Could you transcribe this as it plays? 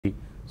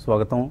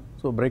స్వాగతం.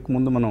 So break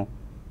ముందు మనం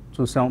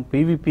చూసాం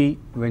పీవీపీ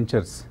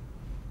వెంచర్స్.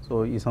 సో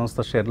ఈ సంస్థ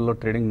షేర్లలో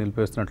ట్రేడింగ్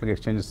నిలిపేస్తున్నట్లుగా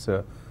ఎక్స్చేంజెస్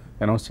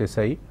అనౌన్స్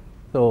చేశాయి.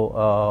 సో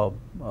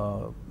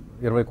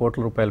 20 కోట్ల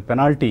రూపాయల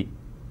పెనాల్టీ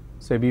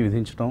సెబీ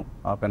విధించడం,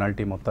 ఆ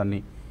పెనాల్టీ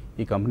మొత్తాన్ని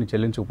ఈ కంపెనీ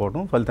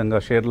చెల్లించకపోవడం ఫలితంగా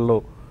షేర్లలో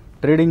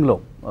ట్రేడింగ్లో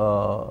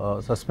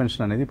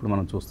సస్పెన్షన్ అనేది ఇప్పుడు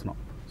మనం చూస్తున్నాం.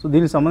 సో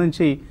దీనికి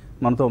సంబంధించి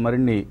మనతో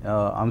మరిన్ని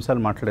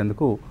అంశాలు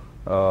మాట్లాడేందుకు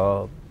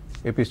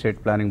AP state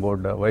planning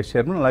board vice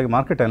chairman అలాగే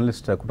మార్కెట్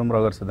అనలిస్ట్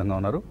కుటుంబరావు గారు సిద్ధంగా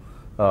ఉన్నారు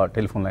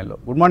టెలిఫోన్ లైన్లో.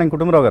 గుడ్ మార్నింగ్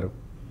కుటుంబరావు గారు.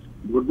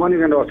 గుడ్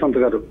మార్నింగ్ అండి వసంత్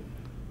గారు.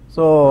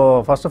 So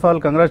first of all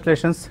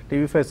congratulations,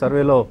 TV5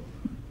 సర్వేలో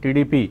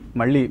టీడీపీ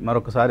మళ్ళీ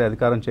మరొకసారి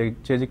అధికారం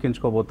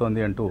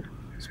చేజిక్కించుకోబోతోంది అంటూ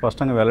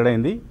స్పష్టంగా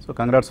వెల్లడైంది. So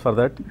congrats for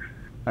that.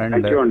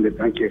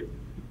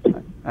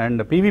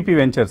 And PVP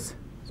ventures,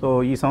 so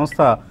ఈ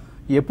సంస్థ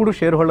ఎప్పుడు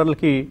షేర్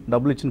హోల్డర్లకి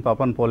డబ్బులు ఇచ్చిన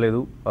పాపాన్ని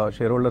పోలేదు.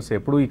 షేర్ హోల్డర్స్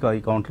ఎప్పుడు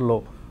ఈ కౌంటర్లో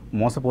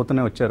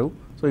మోసపోతూనే వచ్చారు.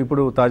 సో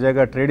ఇప్పుడు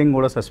తాజాగా ట్రేడింగ్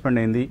కూడా సస్పెండ్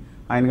అయింది.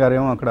 ఆయన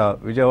గారేమో అక్కడ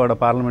విజయవాడ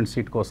పార్లమెంట్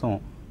సీట్ కోసం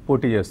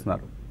పోటీ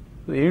చేస్తున్నారు.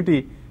 ఏంటి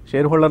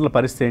షేర్ హోల్డర్ల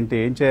పరిస్థితి ఏంటి,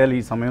 ఏం చేయాలి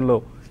ఈ సమయంలో?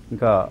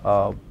 ఇంకా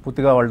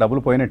పూర్తిగా వాళ్ళ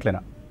డబ్బులు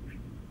పోయినట్లేనా?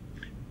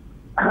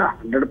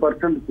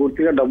 100%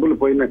 పూర్తిగా డబ్బులు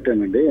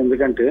పోయినట్టేనండి.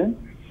 ఎందుకంటే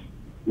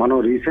మనం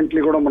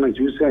రీసెంట్లీ కూడా మనం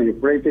చూసాం,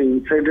 ఎప్పుడైతే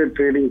ఇన్సైడర్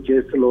ట్రేడింగ్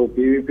కేసులో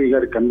పీవీపీ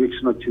గారి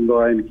కన్విక్షన్ వచ్చిందో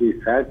ఆయనకి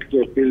SAT కి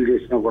అప్పీల్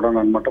చేసినా కూడా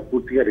అనమాట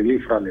పూర్తిగా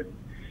రిలీఫ్ రాలేదు.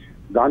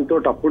 దాంతో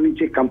అప్పటి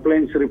నుంచి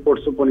కంప్లైంట్స్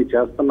రిపోర్ట్స్ కొన్ని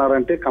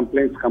చేస్తున్నారంటే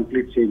కంప్లైంట్స్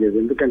కంప్లీట్ చేయలేదు.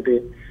 ఎందుకంటే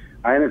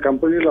ఆయన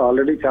కంపెనీలో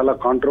ఆల్రెడీ చాలా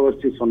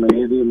కాంట్రవర్సీస్ ఉన్నాయి.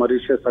 ఏది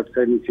మరీషియస్ అటు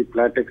సైడ్ నుంచి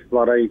ప్లాటెక్స్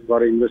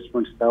ద్వారా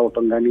ఇన్వెస్ట్మెంట్స్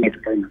తేవటం కానీ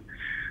ఎటుకైనా.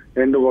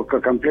 అండ్ ఒక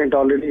కంప్లైంట్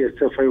ఆల్రెడీ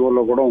SFIO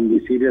కూడా ఉంది,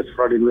 సీరియస్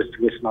ఫ్రాడ్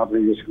ఇన్వెస్టిగేషన్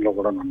ఆర్గనైజేషన్ లో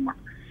కూడా అనమాట.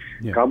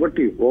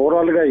 కాబట్టి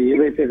ఓవరాల్ గా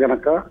ఏదైతే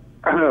గనక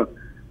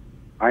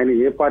ఆయన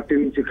ఏ పార్టీ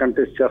నుంచి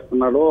కంటెస్ట్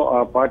చేస్తున్నాడో ఆ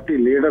పార్టీ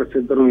లీడర్స్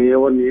ఇద్దరు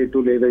A1 A2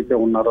 ఏదైతే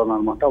ఉన్నారో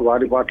అనమాట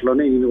వారి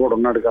పార్టీలోనే ఈయన కూడా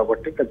ఉన్నాడు.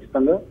 కాబట్టి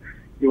ఖచ్చితంగా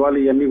ఇవాళ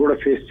ఇవన్నీ కూడా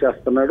ఫేస్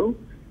చేస్తున్నాడు.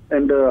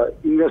 అండ్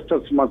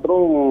ఇన్వెస్టర్స్ మాత్రం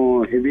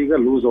హెవీగా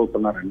లూజ్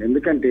అవుతున్నారండి.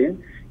 ఎందుకంటే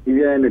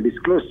ఇది ఆయన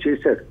డిస్క్లోజ్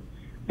చేశాడు.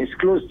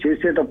 డిస్క్లోజ్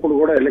చేసేటప్పుడు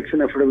కూడా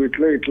ఎలక్షన్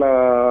అఫిడవిట్ లో ఇట్లా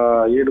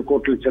 7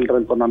 కోట్లు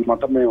చిల్లరంతో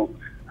అనమాట మేము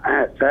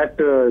SAT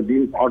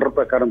దీని ఆర్డర్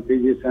ప్రకారం పే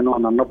చేశాను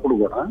అని అన్నప్పుడు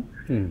కూడా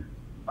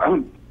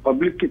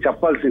పబ్లిక్ కి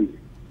చెప్పాల్సింది,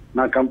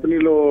 నా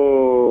కంపెనీలో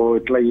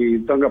ఇట్లా ఈ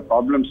విధంగా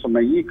ప్రాబ్లమ్స్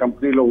ఉన్నాయి,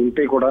 కంపెనీలో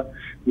ఉంటే కూడా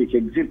మీకు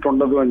ఎగ్జిట్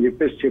ఉండదు అని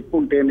చెప్పేసి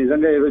చెప్పుంటే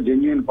నిజంగా ఏదో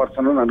జెన్యూన్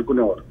పర్సన్ అని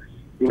అనుకునేవారు.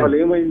 ఇవాళ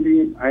ఏమైంది,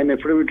 ఆయన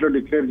అఫిడవిట్ లో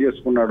డిక్లేర్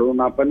చేసుకున్నాడు,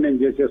 నా పని నేను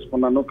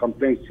చేసేసుకున్నాను,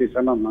 కంప్లైంట్స్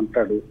చేశాను అని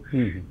అంటాడు.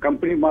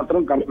 కంపెనీ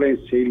మాత్రం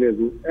కంప్లైంట్స్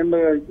చేయలేదు.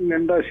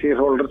 And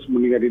share holders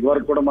మునిగారు.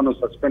 ఇదివరకు కూడా మనం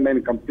సస్పెండ్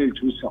అయిన కంపెనీలు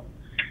చూసాం.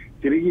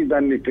 తిరిగి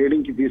దాన్ని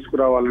ట్రేడింగ్ కి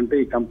తీసుకురావాలంటే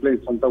ఈ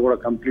కంప్లైంట్స్ అంతా కూడా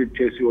కంప్లీట్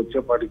చేసి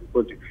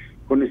వచ్చేపాటికి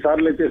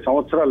కొన్నిసార్లు అయితే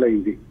సంవత్సరాలు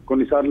అయింది,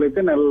 కొన్నిసార్లు అయితే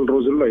నెల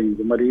రోజుల్లో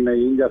అయింది. మరి ఈయన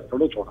ఏం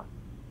చేస్తాడో చూడాలి.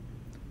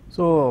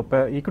 సో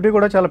ఈక్విటీ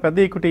కూడా చాలా పెద్ద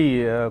ఈక్విటీ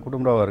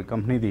కుటుంబరావు గారి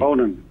కంపెనీది.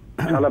 అవునండి,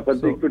 చాలా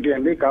పెద్ద ఈక్విటీ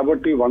అండి.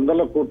 కాబట్టి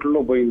 100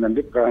 కోట్లలో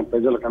పోయిందండి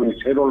ప్రజలకు,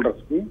 షేర్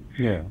హోల్డర్స్ కి.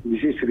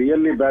 దిస్ ఈస్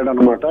రియల్లీ బ్యాడ్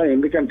అనమాట.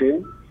 ఎందుకంటే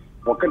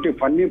ఒకటి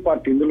ఫన్నీ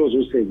పార్ట్ ఇందులో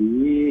చూసేది,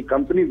 ఈ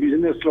కంపెనీ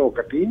బిజినెస్ లో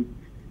ఒకటి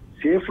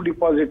సేఫ్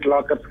డిపాజిట్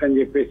లాకర్స్ అని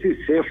చెప్పేసి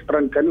సేఫ్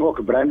ట్రంక్ అని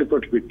ఒక బ్రాండ్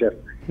తోటి పెట్టారు.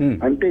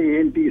 అంటే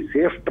ఏంటి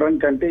సేఫ్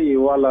ట్రంక్ అంటే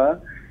ఇవాళ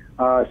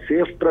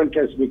safe trunk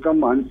Hess become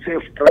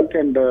unsafe trunk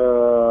and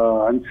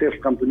unsafe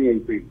company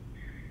అయిపోయింది.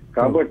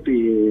 కాబట్టి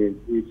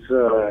it's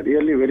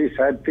really very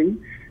sad thing.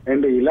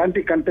 And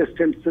ఇలాంటి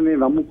కంటెస్టెంట్స్ ని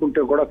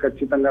నమ్ముకుంటే కూడా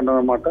ఖచ్చితంగా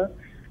అన్నమాట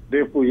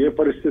రేపు ఏ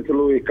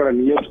పరిస్థితులు ఇక్కడ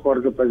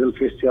నియోజకవర్గ ప్రజలు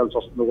ఫేస్ చేయాల్సి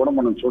వస్తుందో కూడా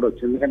మనం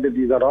చూడొచ్చు. ఎందుకంటే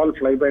these are all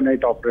fly by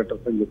night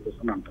operators అని చెప్పేసి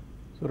అంటారు.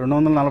 సో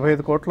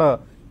 245 కోట్ల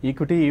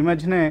ఈక్విటీ. ఈ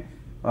మధ్యనే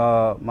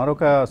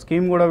మరొక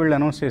స్కీమ్ కూడా వీళ్ళు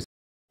అనౌన్స్ చేశారు.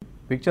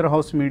 పిక్చర్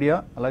హౌస్ మీడియా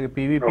అలాగే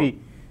PVP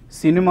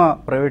cinema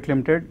private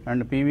limited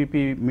and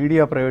PVP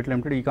media private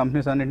limited, ఈ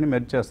కంపెనీస్ అన్నింటినీ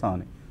మెర్జ్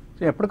చేస్తామని.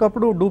 సో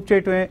ఎప్పటికప్పుడు డూప్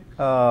చేయటమే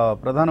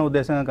ప్రధాన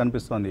ఉద్దేశంగా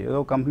కనిపిస్తోంది. ఏదో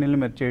కంపెనీలను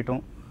మెర్జ్ చేయటం,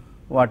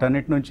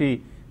 వాటన్నిటి నుంచి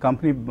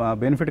కంపెనీ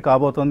బెనిఫిట్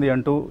కాబోతోంది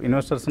అంటూ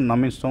ఇన్వెస్టర్స్ని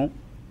నమ్మించడం,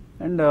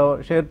 అండ్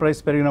షేర్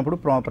ప్రైస్ పెరిగినప్పుడు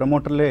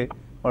ప్రమోటర్లే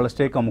వాళ్ళ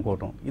స్టేక్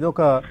అమ్ముకోవటం. ఇది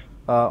ఒక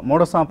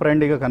మోడస్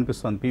ఆపరెండిగా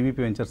కనిపిస్తోంది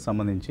పీవీపీ వెంచర్స్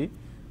సంబంధించి.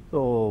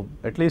 సో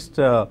అట్లీస్ట్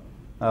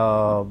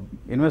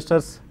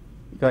ఇన్వెస్టర్స్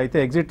ఇక అయితే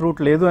ఎగ్జిట్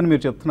రూట్ లేదు అని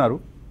మీరు చెప్తున్నారు.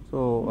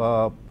 సో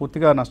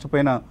పూర్తిగా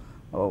నష్టపోయిన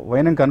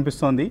వైనం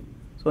కనిపిస్తోంది.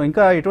 సో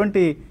ఇంకా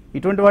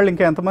ఇటువంటి వాళ్ళు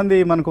ఇంకా ఎంతమంది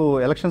మనకు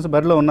ఎలక్షన్స్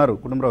బరిలో ఉన్నారు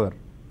కుటుంబరావు గారు?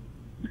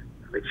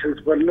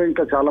 ఎలక్షన్స్ బరిలో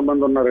ఇంకా చాలా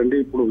మంది ఉన్నారండి.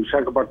 ఇప్పుడు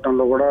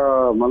విశాఖపట్నంలో కూడా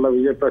మళ్ళా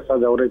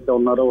విజయప్రసాద్ ఎవరైతే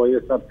ఉన్నారో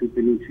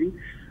వైఎస్ఆర్సీపీ నుంచి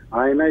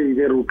ఆయన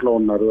ఇదే రూట్ లో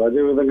ఉన్నారు.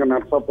 అదే విధంగా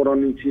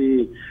నర్సాపురం నుంచి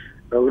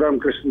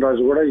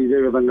రఘురామకృష్ణరాజు కూడా ఇదే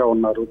విధంగా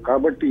ఉన్నారు.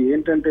 కాబట్టి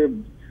ఏంటంటే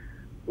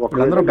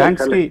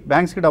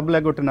బ్యాంక్స్ కి డబ్బులు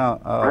ఎగ్గొట్టిన,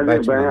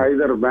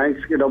 ఐదర్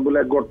బ్యాంక్స్ కి డబ్బులు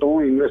ఎగ్గొట్టడం,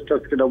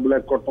 ఇన్వెస్టర్స్ కి డబ్బులు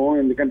ఎగ్గొట్టడం.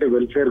 ఎందుకంటే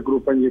వెల్ఫేర్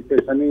గ్రూప్ అని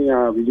చెప్పేసి అని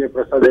విజయ్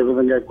ప్రసాద్ ఏ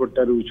విధంగా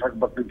ఎగ్గొట్టారు,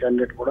 విశాఖపట్నం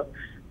క్యాండిడేట్ కూడా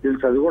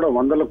తెలుసు. అది కూడా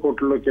 100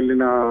 కోట్లలోకి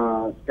వెళ్ళిన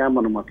స్కామ్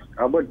అనమాట.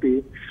 కాబట్టి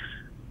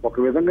ఒక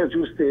విధంగా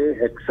చూస్తే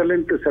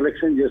ఎక్సలెంట్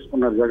సెలెక్షన్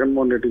చేసుకున్నారు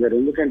జగన్మోహన్ రెడ్డి గారు.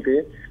 ఎందుకంటే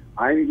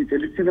ఆయనకి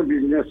తెలిసిన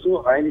బిజినెస్,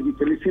 ఆయనకి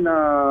తెలిసిన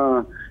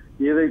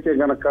ఏదైతే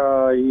గనక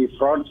ఈ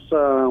ఫ్రాడ్స్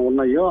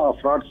ఉన్నాయో ఆ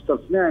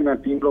ఫ్రాడ్స్టర్స్ ని ఆయన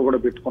టీంలో కూడా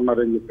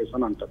పెట్టుకున్నారని చెప్పేసి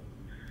అని అంటారు.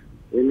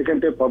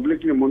 ఎందుకంటే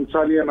పబ్లిక్ ని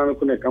ముంచాలి అని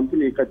అనుకునే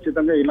కంపెనీ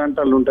ఖచ్చితంగా ఇలాంటి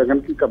వాళ్ళు ఉంటే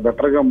కనుక ఇంకా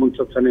బెటర్ గా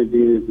ముంచొచ్చు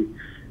అనేది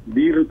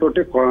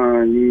దీనితోటి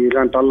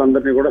ఇలాంటి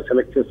వాళ్ళందరినీ కూడా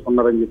సెలెక్ట్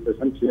చేసుకున్నారని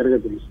చెప్పేసి అని క్లియర్ గా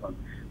తెలుస్తుంది.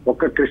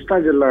 ఒక్క కృష్ణా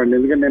జిల్లా అండి,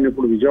 ఎందుకంటే నేను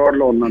ఇప్పుడు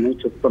విజయవాడలో ఉన్నాను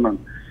చెప్తున్నాను,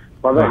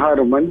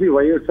 16 మంది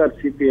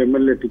వైఎస్ఆర్సీపీ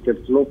ఎమ్మెల్యే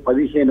టికెట్స్ లో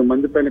 15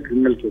 మంది పైన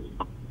క్రిమినల్ కేసు,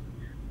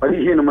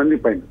 15 మంది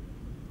పైన.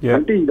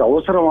 అంటే ఇది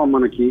అవసరమా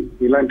మనకి?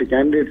 ఇలాంటి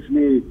క్యాండిడేట్స్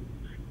ని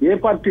ఏ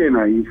పార్టీ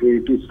అయినా,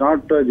 it is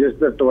not just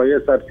that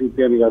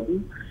YSRCP అని కాదు,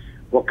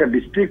 ఒక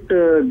డిస్ట్రిక్ట్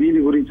దీని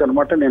గురించి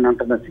అనమాట నేను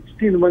అంటున్నా.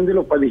 16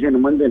 మందిలో 15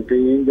 మంది అంటే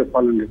ఏం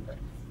చెప్పాలండి?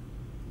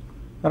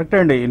 కరెక్ట్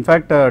అండి.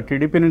 ఇన్ఫాక్ట్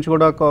టీడీపీ నుంచి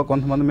కూడా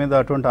కొంతమంది మీద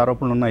అటువంటి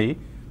ఆరోపణలు ఉన్నాయి.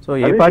 సో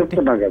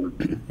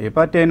ఏ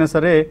పార్టీ అయినా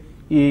సరే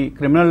ఈ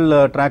క్రిమినల్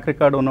ట్రాక్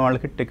రికార్డు ఉన్న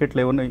వాళ్ళకి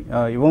టికెట్లు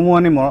ఇవ్వము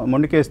అని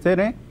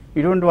మొండికేస్తేనే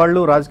ఇటువంటి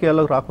వాళ్ళు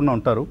రాజకీయాల్లోకి రాకుండా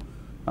ఉంటారు.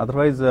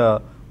 Otherwise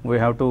we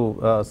have to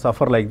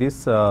suffer like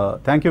this.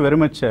 Thank you very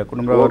much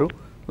Kutumbarao గారు,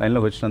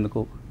 లైన్లోకి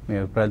వచ్చినందుకు, మీ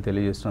అభిప్రాయాలు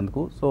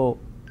తెలియజేసినందుకు. సో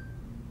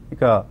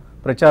ఇక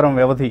ప్రచారం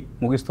వ్యవధి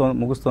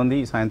ముగుస్తోంది.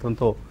 ఈ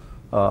సాయంత్రంతో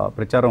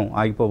ప్రచారం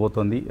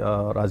ఆగిపోబోతోంది,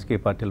 రాజకీయ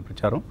పార్టీల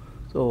ప్రచారం.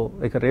 సో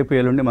ఇక రేపు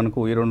ఎల్లుండి మనకు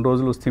ఈ 2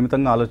 రోజులు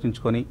స్థిమితంగా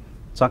ఆలోచించుకొని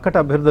చక్కటి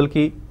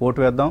అభ్యర్థులకి ఓటు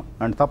వేద్దాం.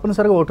 అండ్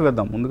తప్పనిసరిగా ఓటు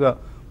వేద్దాం. ముందుగా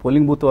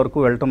పోలింగ్ బూత్ వరకు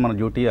వెళ్ళటం మన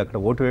డ్యూటీ, అక్కడ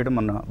ఓటు వేయడం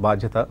మన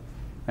బాధ్యత.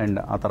 అండ్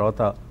ఆ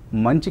తర్వాత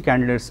మంచి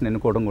క్యాండిడేట్స్ని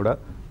ఎన్నుకోవడం కూడా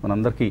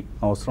మనందరికీ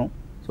అవసరం.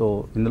 సో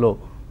ఇందులో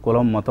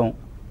కులం, మతం,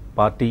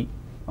 పార్టీ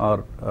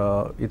ఆర్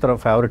ఇతర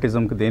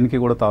ఫేవరెటిజంకి దేనికి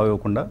కూడా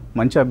తావివ్వకుండా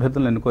మంచి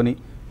అభ్యర్థులను ఎన్నుకొని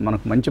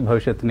మనకు మంచి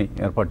భవిష్యత్తుని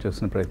ఏర్పాటు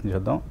చేసుకునే ప్రయత్నం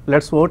చేద్దాం.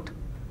 Let's vote.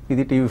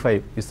 ఇది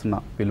టీవీ5 ఇస్తున్న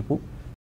పిలుపు.